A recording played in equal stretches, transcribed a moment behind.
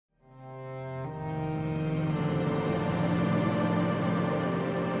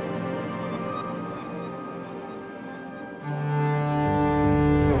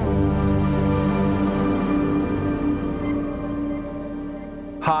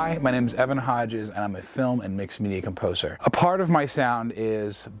Hi, my name is Evan Hodges and I'm a film and mixed media composer. A part of my sound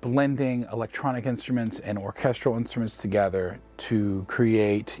is blending electronic instruments and orchestral instruments together to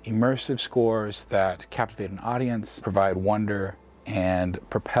create immersive scores that captivate an audience, provide wonder, and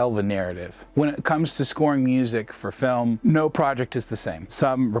propel the narrative. When it comes to scoring music for film, no project is the same.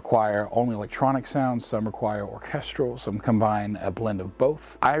 Some require only electronic sounds, some require orchestral, some combine a blend of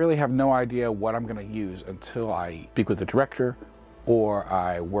both. I really have no idea what I'm going to use until I speak with the director or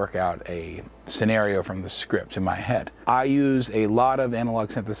I work out a scenario from the script in my head. I use a lot of analog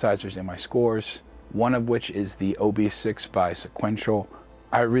synthesizers in my scores, one of which is the OB-6 by Sequential.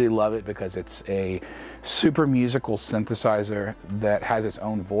 I really love it because it's a super musical synthesizer that has its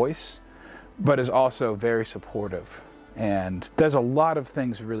own voice, but is also very supportive and does a lot of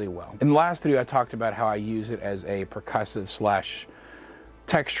things really well. In the last video, I talked about how I use it as a percussive slash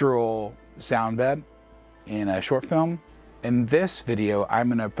textural sound bed in a short film. In this video, I'm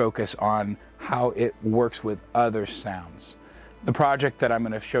going to focus on how it works with other sounds. The project that I'm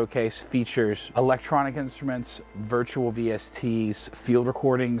going to showcase features electronic instruments, virtual VSTs, field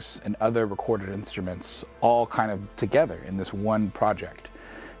recordings, and other recorded instruments all kind of together in this one project.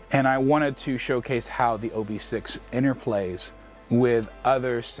 And I wanted to showcase how the OB-6 interplays with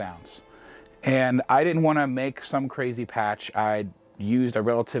other sounds. And I didn't want to make some crazy patch. I used a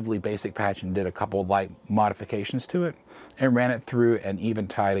relatively basic patch and did a couple light modifications to it and ran it through an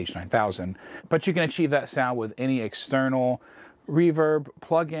Eventide H9000. But you can achieve that sound with any external reverb,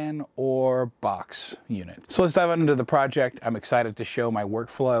 plugin, or box unit. So let's dive into the project. I'm excited to show my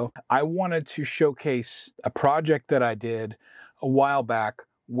workflow. I wanted to showcase a project that I did a while back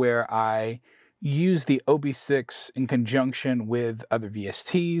where I used the OB-6 in conjunction with other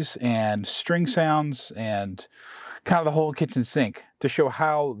VSTs and string sounds and kind of the whole kitchen sink to show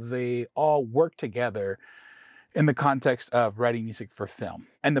how they all work together in the context of writing music for film.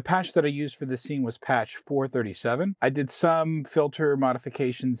 And the patch that I used for this scene was patch 437. I did some filter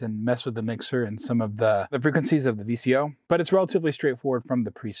modifications and mess with the mixer and some of the frequencies of the VCO, but it's relatively straightforward from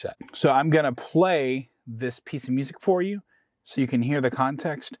the preset. So I'm gonna play this piece of music for you so you can hear the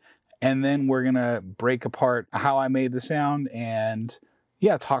context, and then we're gonna break apart how I made the sound and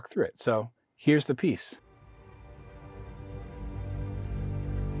yeah, talk through it. So here's the piece.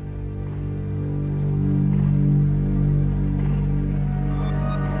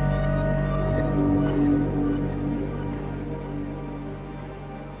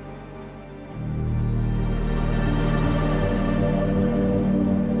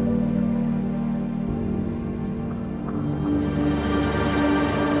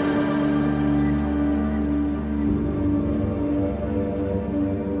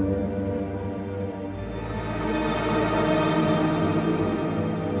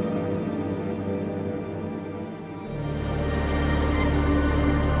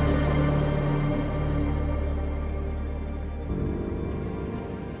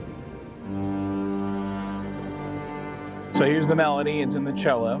 So here's the melody, it's in the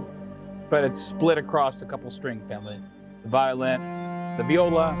cello, but it's split across a couple string families. The violin, the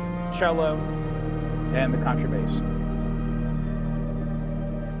viola, cello, and the contrabass.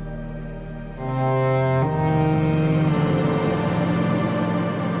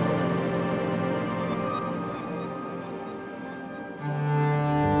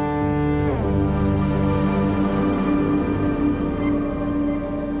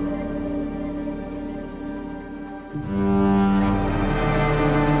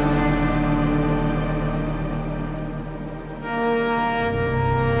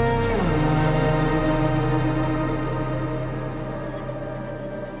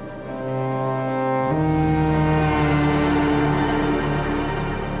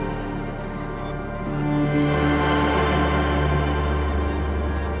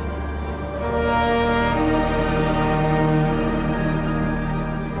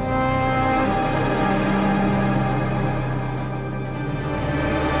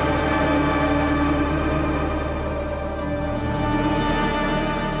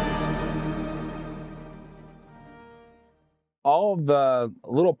 All of the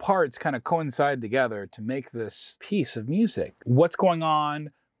little parts kind of coincide together to make this piece of music. What's going on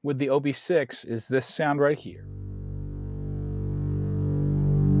with the OB-6 is this sound right here.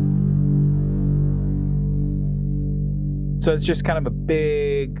 So it's just kind of a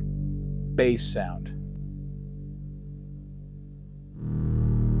big bass sound.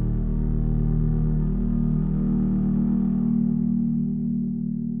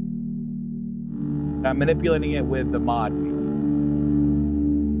 I'm manipulating it with the mod wheel.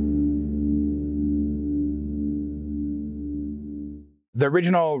 The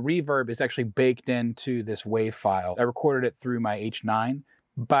original reverb is actually baked into this WAV file. I recorded it through my H9,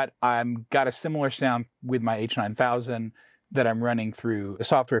 but I'm got a similar sound with my H9000 that I'm running through a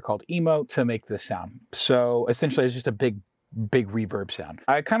software called Emo to make this sound. So essentially it's just a big reverb sound.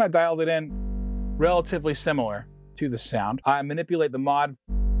 I kind of dialed it in relatively similar to the sound. I manipulate the mod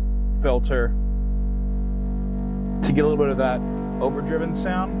filter to get a little bit of that overdriven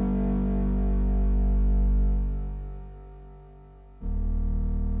sound.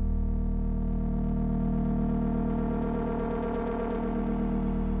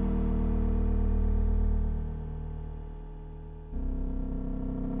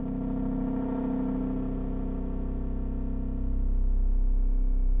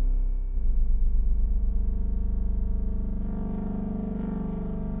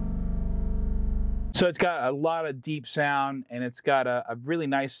 So it's got a lot of deep sound, and it's got a really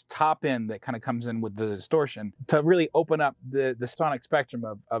nice top end that kind of comes in with the distortion to really open up the sonic spectrum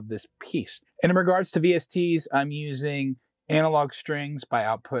of this piece. And in regards to VSTs, I'm using analog strings by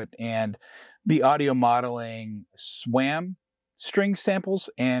Output and the audio modeling SWAM string samples,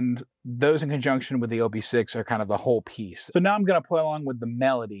 and those in conjunction with the OB-6 are kind of the whole piece. So now I'm going to play along with the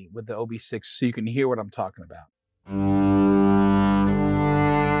melody with the OB-6 so you can hear what I'm talking about.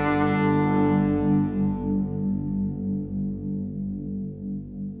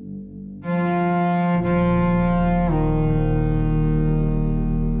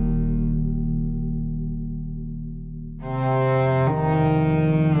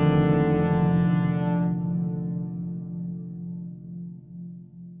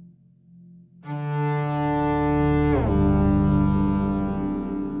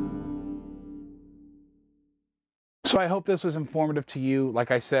 So I hope this was informative to you. Like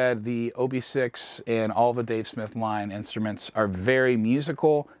I said, the OB-6 and all the Dave Smith line instruments are very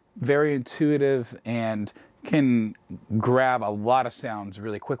musical, very intuitive, and can grab a lot of sounds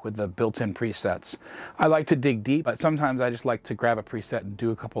really quick with the built-in presets. I like to dig deep, but sometimes I just like to grab a preset and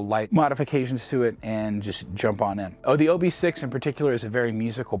do a couple light modifications to it and just jump on in. Oh, the OB-6 in particular is a very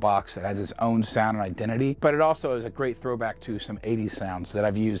musical box that has its own sound and identity, but it also is a great throwback to some 80s sounds that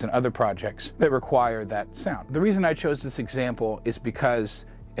I've used in other projects that require that sound. The reason I chose this example is because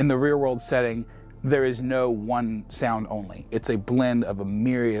in the real-world setting, there is no one sound only. It's a blend of a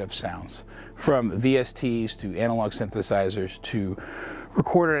myriad of sounds, from VSTs to analog synthesizers to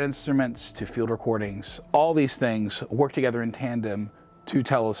recorded instruments to field recordings. All these things work together in tandem to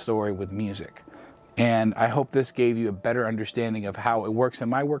tell a story with music. And I hope this gave you a better understanding of how it works in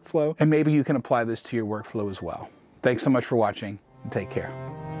my workflow, and maybe you can apply this to your workflow as well. Thanks so much for watching, and take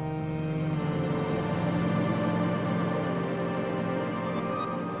care.